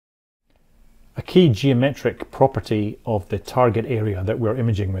A key geometric property of the target area that we're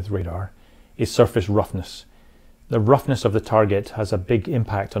imaging with radar is surface roughness. The roughness of the target has a big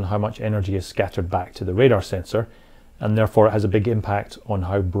impact on how much energy is scattered back to the radar sensor, and therefore it has a big impact on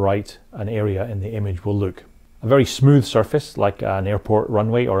how bright an area in the image will look. A very smooth surface, like an airport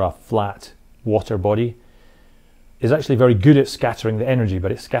runway or a flat water body, is actually very good at scattering the energy,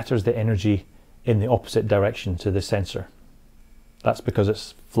 but it scatters the energy in the opposite direction to the sensor. That's because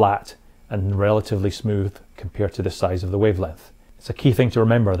it's flat and relatively smooth compared to the size of the wavelength. It's a key thing to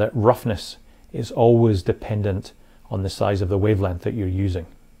remember that roughness is always dependent on the size of the wavelength that you're using.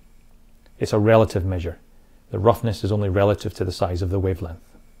 It's a relative measure. The roughness is only relative to the size of the wavelength.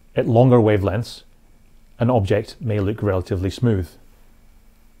 At longer wavelengths, an object may look relatively smooth,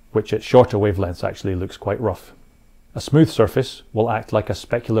 which at shorter wavelengths actually looks quite rough. A smooth surface will act like a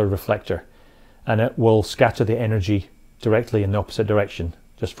specular reflector, and it will scatter the energy directly in the opposite direction,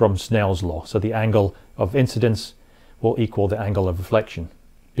 just from Snell's law. So the angle of incidence will equal the angle of reflection.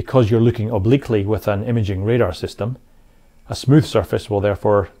 Because you're looking obliquely with an imaging radar system, a smooth surface will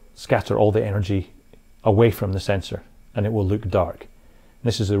therefore scatter all the energy away from the sensor, and it will look dark.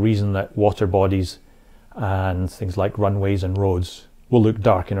 This is the reason that water bodies and things like runways and roads will look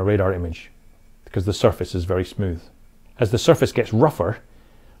dark in a radar image, because the surface is very smooth. As the surface gets rougher,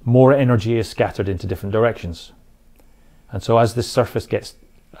 more energy is scattered into different directions. And so as this surface gets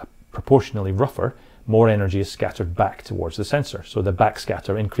proportionally rougher, more energy is scattered back towards the sensor. So the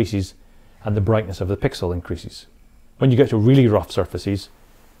backscatter increases and the brightness of the pixel increases. When you get to really rough surfaces,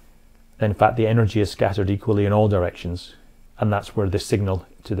 then in fact the energy is scattered equally in all directions, and that's where the signal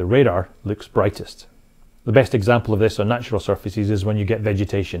to the radar looks brightest. The best example of this on natural surfaces is when you get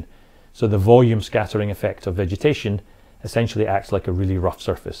vegetation. So the volume scattering effect of vegetation essentially acts like a really rough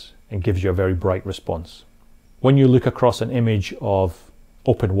surface and gives you a very bright response. When you look across an image of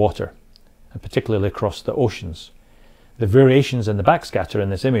open water, and particularly across the oceans, the variations in the backscatter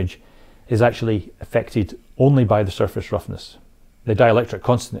in this image is actually affected only by the surface roughness. The dielectric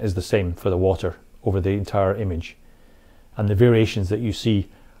constant is the same for the water over the entire image, and the variations that you see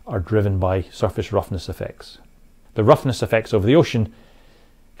are driven by surface roughness effects. The roughness effects over the ocean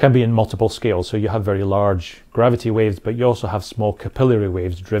can be in multiple scales, so you have very large gravity waves, but you also have small capillary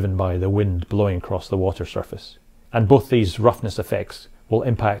waves driven by the wind blowing across the water surface. And both these roughness effects will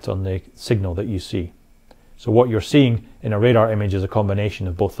impact on the signal that you see. So what you're seeing in a radar image is a combination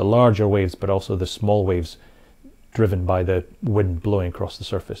of both the larger waves but also the small waves driven by the wind blowing across the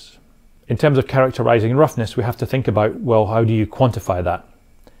surface. In terms of characterizing roughness, we have to think about, well, how do you quantify that?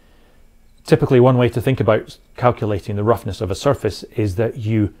 Typically, one way to think about calculating the roughness of a surface is that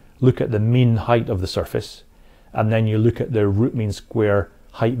you look at the mean height of the surface, and then you look at the root mean square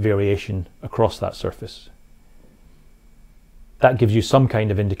height variation across that surface. That gives you some kind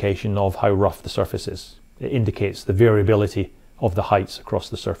of indication of how rough the surface is. It indicates the variability of the heights across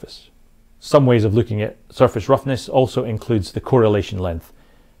the surface. Some ways of looking at surface roughness also includes the correlation length.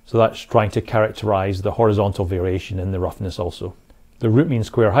 So that's trying to characterize the horizontal variation in the roughness also. The root mean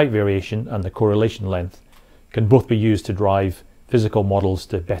square height variation and the correlation length can both be used to drive physical models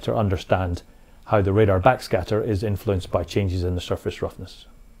to better understand how the radar backscatter is influenced by changes in the surface roughness.